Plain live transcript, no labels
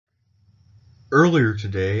Earlier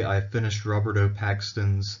today, I finished Roberto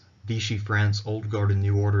Paxton's Vichy France, Old Guard and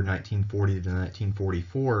New Order 1940 to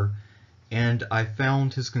 1944, and I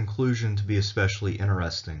found his conclusion to be especially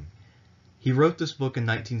interesting. He wrote this book in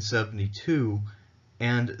 1972,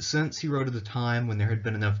 and since he wrote at a time when there had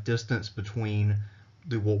been enough distance between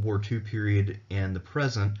the World War II period and the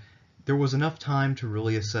present, there was enough time to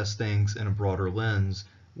really assess things in a broader lens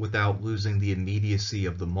without losing the immediacy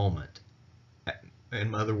of the moment.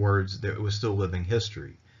 In other words, it was still living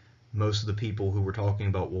history. Most of the people who were talking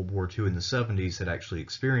about World War II in the 70s had actually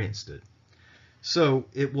experienced it. So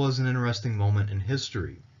it was an interesting moment in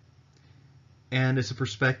history. And it's a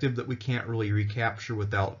perspective that we can't really recapture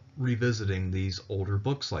without revisiting these older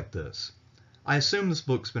books like this. I assume this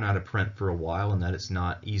book's been out of print for a while and that it's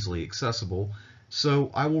not easily accessible,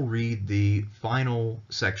 so I will read the final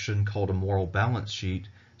section called a moral balance sheet,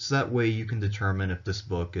 so that way you can determine if this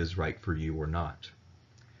book is right for you or not.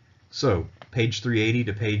 So, page 380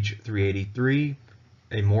 to page 383,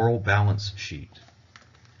 a moral balance sheet.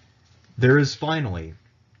 There is finally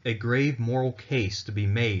a grave moral case to be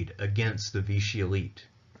made against the Vichy elite.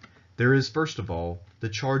 There is, first of all, the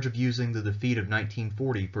charge of using the defeat of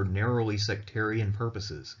 1940 for narrowly sectarian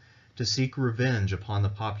purposes, to seek revenge upon the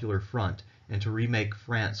Popular Front and to remake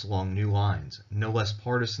France along new lines, no less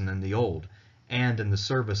partisan than the old, and in the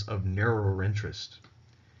service of narrower interest.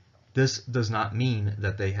 This does not mean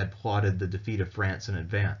that they had plotted the defeat of France in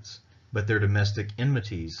advance, but their domestic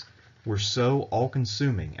enmities were so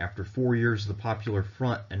all-consuming after 4 years of the Popular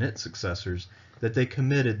Front and its successors that they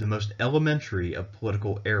committed the most elementary of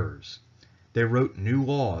political errors. They wrote new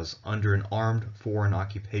laws under an armed foreign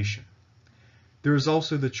occupation. There is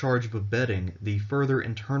also the charge of abetting the further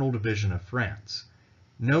internal division of France.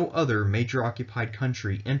 No other major occupied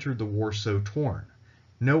country entered the war so torn.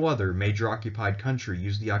 No other major occupied country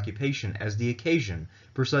used the occupation as the occasion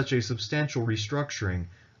for such a substantial restructuring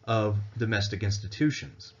of domestic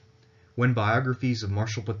institutions. When biographies of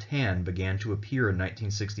Marshal Pétain began to appear in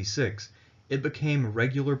 1966, it became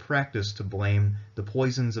regular practice to blame the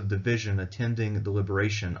poisons of division attending the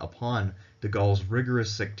liberation upon de Gaulle's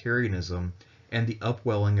rigorous sectarianism and the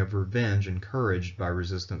upwelling of revenge encouraged by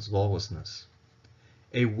resistance lawlessness.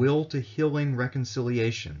 A will to healing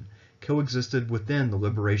reconciliation coexisted within the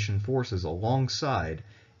liberation forces alongside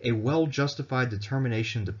a well-justified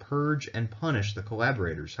determination to purge and punish the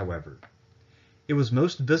collaborators, however. It was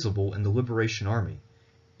most visible in the Liberation Army,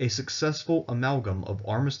 a successful amalgam of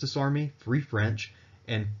Armistice Army, Free French,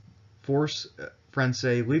 and Force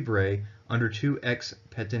Française Libre under two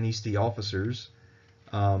ex-Pétainiste officers.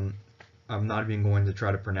 I'm not even going to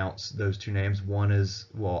try to pronounce those two names. One is,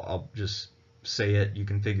 well, I'll just say it. You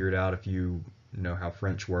can figure it out if you know how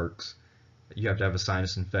French works. You have to have a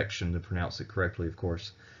sinus infection to pronounce it correctly, of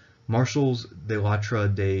course. Marshals de Lattre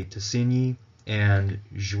de Tassigny and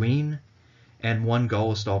Juin, and one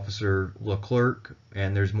Gaullist officer, Leclerc,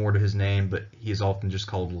 and there's more to his name, but he is often just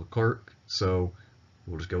called Leclerc, so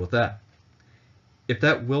we'll just go with that. If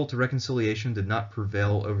that will to reconciliation did not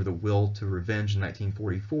prevail over the will to revenge in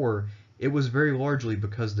 1944, it was very largely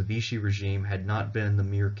because the Vichy regime had not been the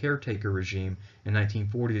mere caretaker regime in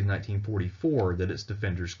 1940 to 1944 that its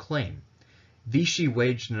defenders claim. Vichy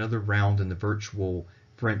waged another round in the virtual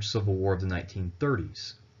French Civil War of the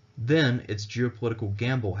 1930s. Then, its geopolitical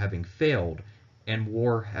gamble having failed, and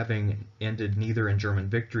war having ended neither in German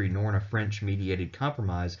victory nor in a French-mediated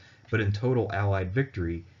compromise, but in total Allied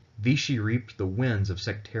victory, Vichy reaped the winds of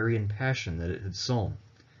sectarian passion that it had sown.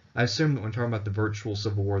 I assume that when talking about the virtual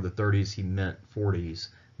Civil War of the 30s, he meant 40s,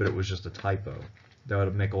 but it was just a typo. That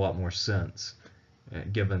would make a lot more sense,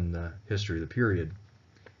 given the history of the period.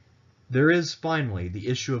 There is, finally, the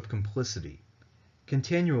issue of complicity.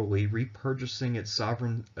 Continually repurchasing its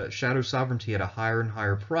shadow sovereignty at a higher and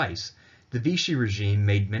higher price, the Vichy regime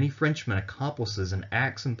made many Frenchmen accomplices in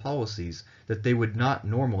acts and policies that they would not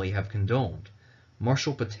normally have condoned.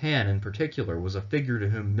 Marshal Pétain, in particular, was a figure to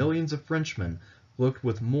whom millions of Frenchmen looked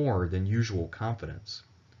with more than usual confidence.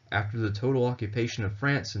 After the total occupation of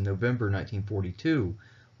France in November 1942,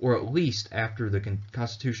 or at least after the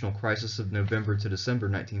constitutional crisis of November to December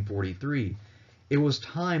 1943, it was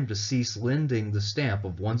time to cease lending the stamp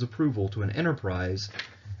of one's approval to an enterprise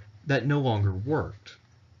that no longer worked.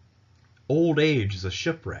 Old age is a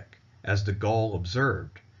shipwreck, as de Gaulle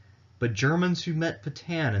observed, but Germans who met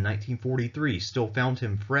Pétain in 1943 still found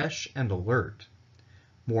him fresh and alert.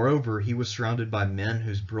 Moreover, he was surrounded by men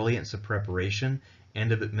whose brilliance of preparation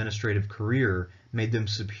and of administrative career made them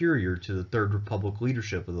superior to the Third Republic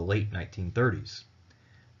leadership of the late 1930s.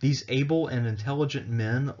 These able and intelligent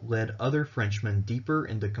men led other Frenchmen deeper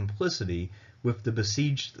into complicity with the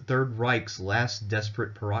besieged Third Reich's last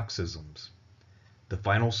desperate paroxysms. The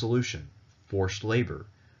final solution: forced labor,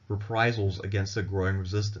 reprisals against a growing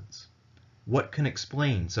resistance. What can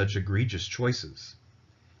explain such egregious choices?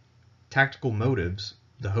 Tactical motives,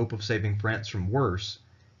 the hope of saving France from worse,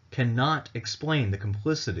 cannot explain the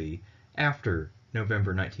complicity after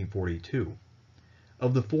November 1942.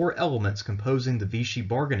 Of the four elements composing the Vichy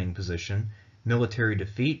bargaining position, military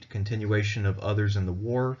defeat, continuation of others in the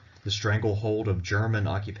war, the stranglehold of German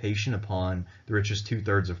occupation upon the richest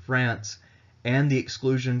two-thirds of France, and the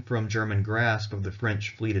exclusion from German grasp of the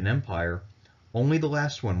French fleet and empire, only the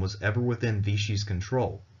last one was ever within Vichy's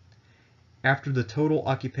control. After the total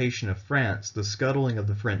occupation of France, the scuttling of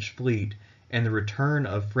the French fleet, and the return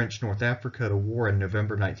of French North Africa to war in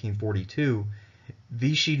November 1942,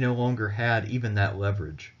 Vichy no longer had even that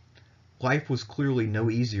leverage. Life was clearly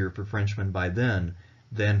no easier for Frenchmen by then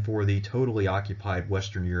than for the totally occupied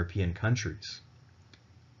Western European countries.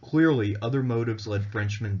 Clearly, other motives led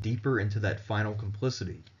Frenchmen deeper into that final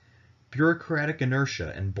complicity. Bureaucratic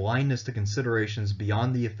inertia and blindness to considerations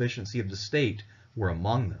beyond the efficiency of the state were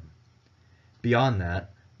among them. Beyond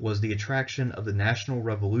that was the attraction of the national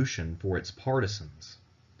revolution for its partisans.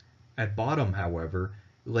 At bottom, however,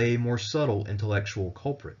 lay a more subtle intellectual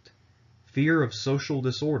culprit: fear of social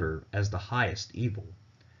disorder as the highest evil.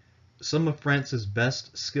 Some of France's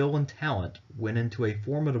best skill and talent went into a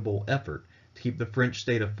formidable effort to keep the French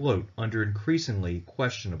state afloat under increasingly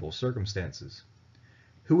questionable circumstances.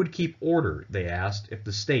 Who would keep order, they asked, if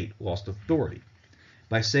the state lost authority?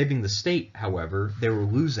 By saving the state, however, they were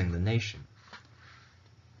losing the nation.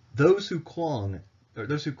 Those who cling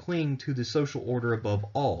to the social order above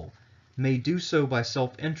all may do so by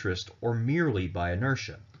self-interest or merely by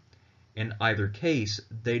inertia. In either case,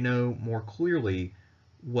 they know more clearly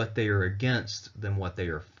what they are against than what they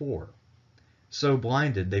are for. So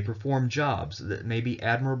blinded, they perform jobs that may be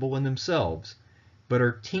admirable in themselves, but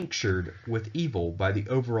are tinctured with evil by the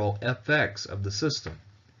overall effects of the system.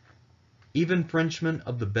 Even Frenchmen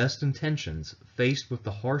of the best intentions, faced with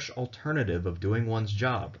the harsh alternative of doing one's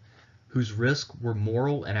job, whose risks were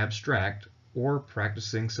moral and abstract, or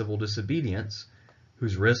practicing civil disobedience,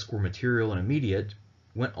 whose risks were material and immediate,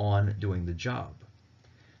 went on doing the job.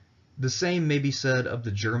 The same may be said of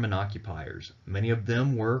the German occupiers. Many of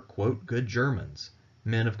them were, quote, good Germans,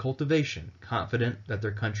 men of cultivation, confident that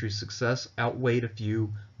their country's success outweighed a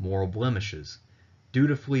few moral blemishes,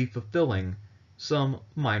 dutifully fulfilling some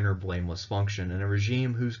minor blameless function in a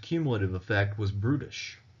regime whose cumulative effect was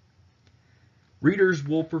brutish. Readers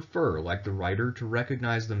will prefer, like the writer, to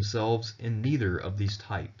recognize themselves in neither of these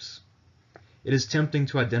types. It is tempting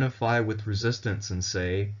to identify with resistance and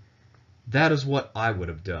say, that is what I would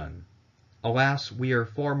have done. Alas, we are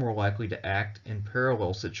far more likely to act in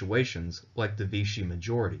parallel situations like the Vichy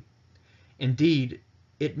majority. Indeed,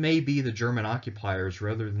 it may be the German occupiers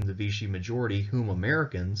rather than the Vichy majority whom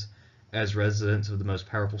Americans, as residents of the most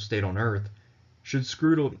powerful state on earth, should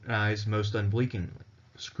scrutinize most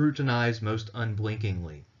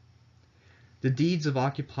unblinkingly. The deeds of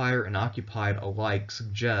occupier and occupied alike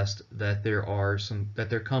suggest that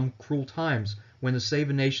there come cruel times when to save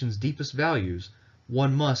a nation's deepest values,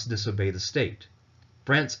 one must disobey the state.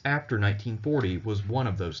 France after 1940 was one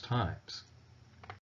of those times.